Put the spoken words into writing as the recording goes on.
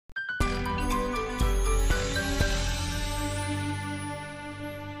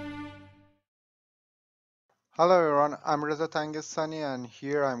Hello everyone, I'm Reza Tangesani and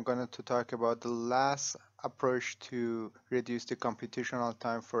here I'm going to talk about the last approach to reduce the computational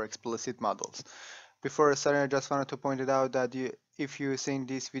time for explicit models. Before starting, I just wanted to point it out that if you're seeing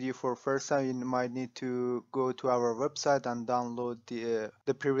this video for first time, you might need to go to our website and download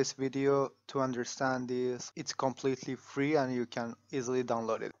the previous video to understand this. It's completely free and you can easily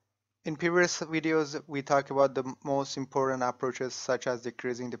download it. In previous videos, we talked about the most important approaches such as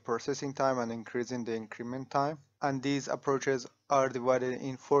decreasing the processing time and increasing the increment time. And these approaches are divided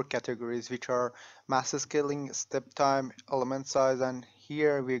in four categories, which are mass scaling, step time, element size, and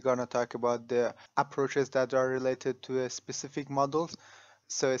here we're gonna talk about the approaches that are related to a specific models.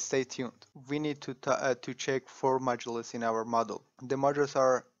 So stay tuned. We need to check four modules in our model. The modules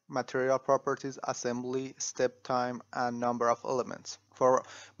are material properties, assembly, step time, and number of elements. For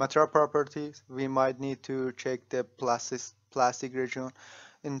material properties, we might need to check the plastic region.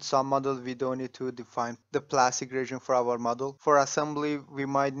 In some models, we don't need to define the plastic region for our model. For assembly, we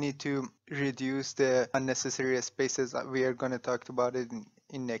might need to reduce the unnecessary spaces. We are going to talk about it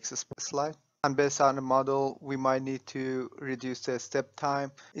in next slide. And based on the model, we might need to reduce the step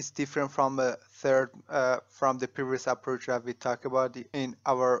time. It's different from from the previous approach that we talked about in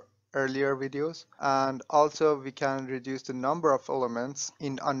our earlier videos. And also we can reduce the number of elements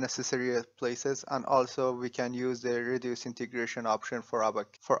in unnecessary places, and also we can use the reduce integration option for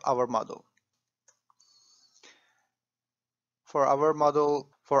our model. For our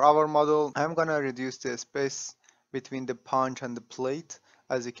model, I'm gonna reduce the space between the punch and the plate,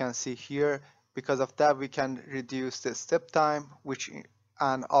 as you can see here. Because of that, we can reduce the step time,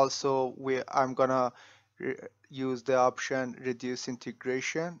 and also I'm gonna use the option reduce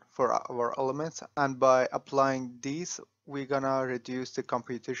integration for our elements, and by applying these, we're gonna reduce the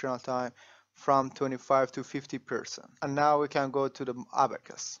computational time from 25 to 50%. And now we can go to the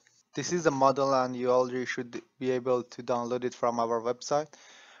abacus. This is the model and you already should be able to download it from our website.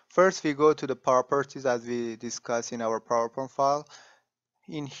 First, we go to the properties as we discussed in our PowerPoint file.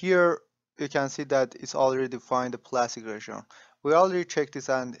 In here, you can see that it's already defined the plastic region. We already checked this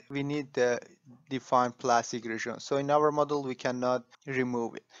and we need the defined plastic region. So in our model, we cannot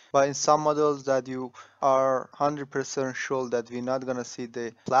remove it. But in some models that you are 100% sure that we're not gonna see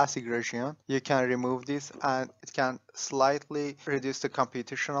the plastic region, you can remove this and it can slightly reduce the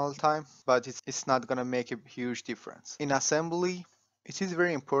computational time, but it's not gonna make a huge difference. In assembly, it is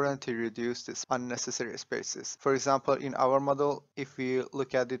very important to reduce these unnecessary spaces. For example, in our model, if we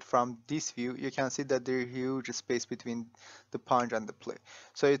look at it from this view, you can see that there is huge space between the punch and the plate.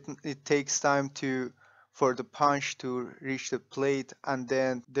 So it takes time for the punch to reach the plate and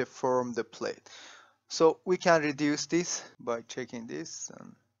then deform the plate. So we can reduce this by checking this.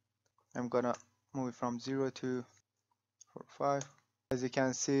 And I'm gonna move it from 0 to 4, 5. As you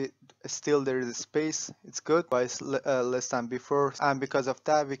can see, still there is a space. It's good, but it's less than before. And because of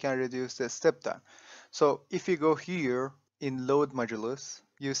that, we can reduce the step time. So if you go here in load modulus,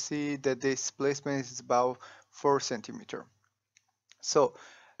 you see that the displacement is about 4 centimeter. So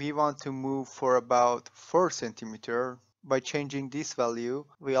we want to move for about 4 centimeter. By changing this value,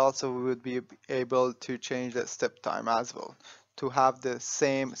 we also would be able to change the step time as well to have the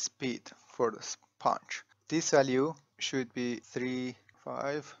same speed for the punch. This value should be 3,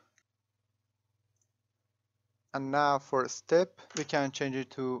 5. And now for step, we can change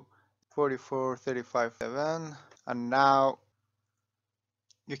it to 44, 35, 7. And now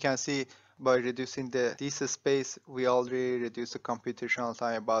you can see by reducing this space, we already reduced the computational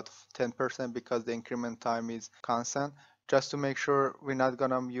time about 10% because the increment time is constant. Just to make sure we're not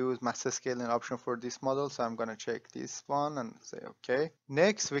gonna use mass scaling option for this model, so I'm gonna check this one and say okay.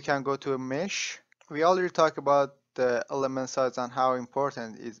 Next, we can go to a mesh. We already talked about the element size and how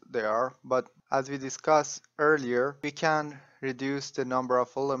important they are, but as we discussed earlier, we can reduce the number of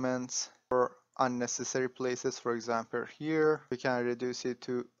elements for unnecessary places. For example, here we can reduce it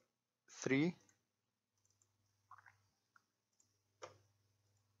to 3.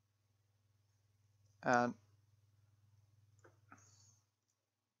 And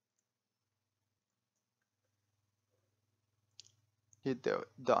hit the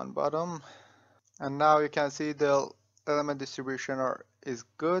down bottom. And now you can see the element distribution is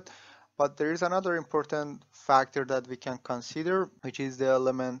good, but there is another important factor that we can consider, which is the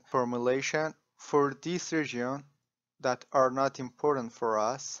element formulation. For this region that are not important for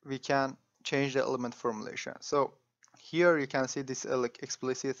us, we can change the element formulation. So here you can see this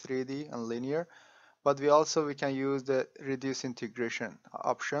explicit 3D and linear, but we can use the reduce integration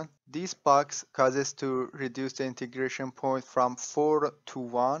option. This box causes to reduce the integration point from 4 to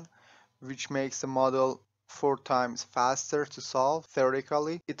 1, which makes the model 4 times faster to solve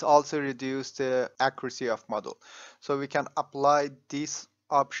theoretically. It also reduced the accuracy of model. So we can apply this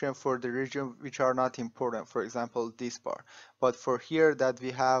option for the region which are not important, for example this bar. But for here that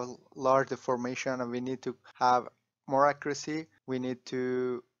we have large deformation and we need to have more accuracy, we need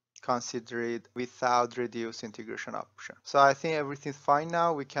to consider it without reduce integration option. So I think everything's fine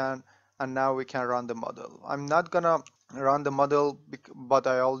now. Now we can run the model. I'm not gonna run the model, but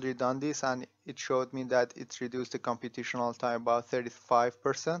I already done this and it showed me that it's reduced the computational time about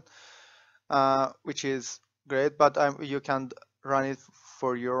 35%, which is great, but you can run it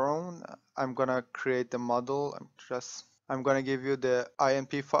for your own. I'm gonna create the model. I'm gonna give you the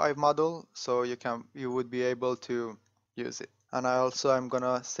IMP5 model so you would be able to use it. And I'm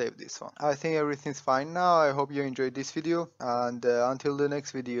gonna save this one. I think everything's fine now. I hope you enjoyed this video, and until the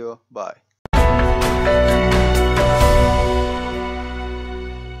next video, bye.